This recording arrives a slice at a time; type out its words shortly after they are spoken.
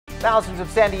Thousands of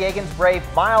San Diegans brave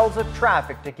miles of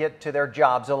traffic to get to their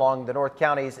jobs along the North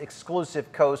County's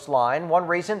exclusive coastline. One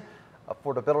reason,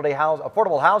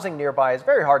 affordable housing nearby is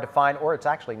very hard to find, or it's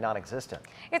actually non-existent.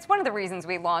 It's one of the reasons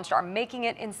we launched our Making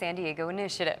It in San Diego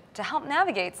initiative to help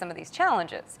navigate some of these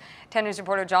challenges. 10 News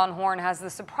reporter John Horn has the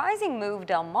surprising move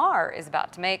Del Mar is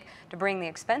about to make to bring the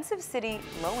expensive city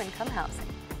low-income housing.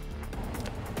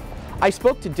 I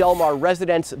spoke to Del Mar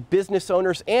residents, business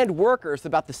owners, and workers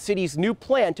about the city's new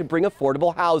plan to bring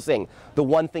affordable housing. The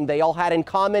one thing they all had in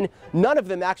common, none of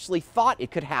them actually thought it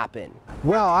could happen.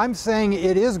 Well, I'm saying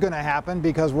it is going to happen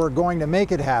because we're going to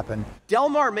make it happen. Del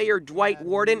Mar Mayor Dwight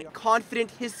Warden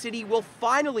confident his city will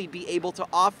finally be able to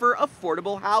offer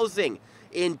affordable housing.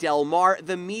 In Del Mar,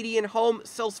 the median home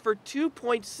sells for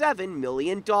 $2.7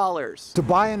 million. To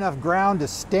buy enough ground to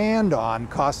stand on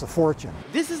costs a fortune.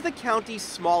 This is the county's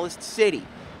smallest city,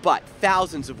 but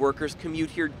thousands of workers commute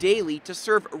here daily to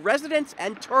serve residents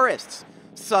and tourists.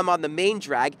 Some on the main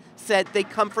drag said they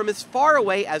come from as far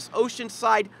away as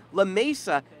Oceanside, La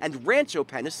Mesa, and Rancho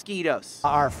Penasquitos.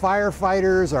 Our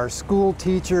firefighters, our school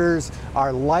teachers,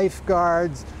 our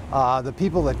lifeguards, the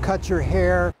people that cut your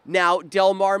hair. Now,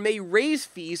 Del Mar may raise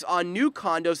fees on new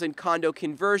condos and condo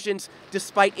conversions,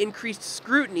 despite increased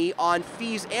scrutiny on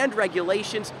fees and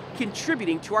regulations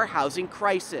contributing to our housing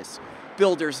crisis.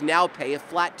 Builders now pay a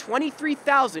flat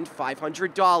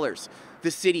 $23,500. The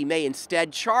city may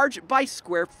instead charge by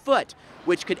square foot,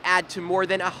 which could add to more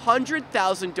than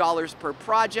 $100,000 per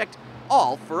project,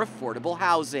 all for affordable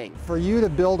housing. For you to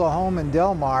build a home in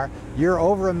Del Mar, you're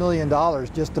over $1 million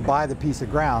just to buy the piece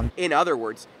of ground. In other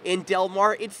words, in Del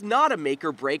Mar, it's not a make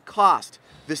or break cost.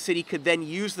 The city could then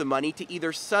use the money to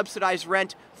either subsidize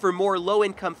rent for more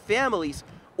low-income families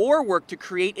or work to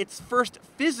create its first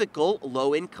physical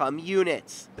low-income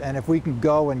units. And if we can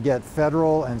go and get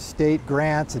federal and state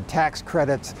grants and tax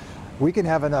credits, we can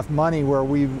have enough money where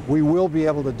we will be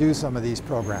able to do some of these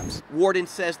programs. Warden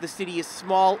says the city is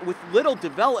small with little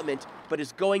development, but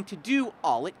is going to do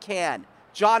all it can.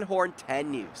 John Horn,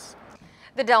 10 News.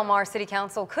 The Del Mar City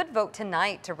Council could vote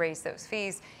tonight to raise those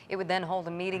fees. It would then hold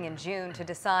a meeting in June to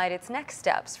decide its next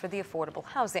steps for the affordable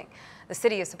housing. The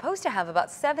city is supposed to have about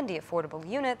 70 affordable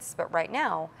units, but right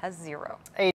now has 0.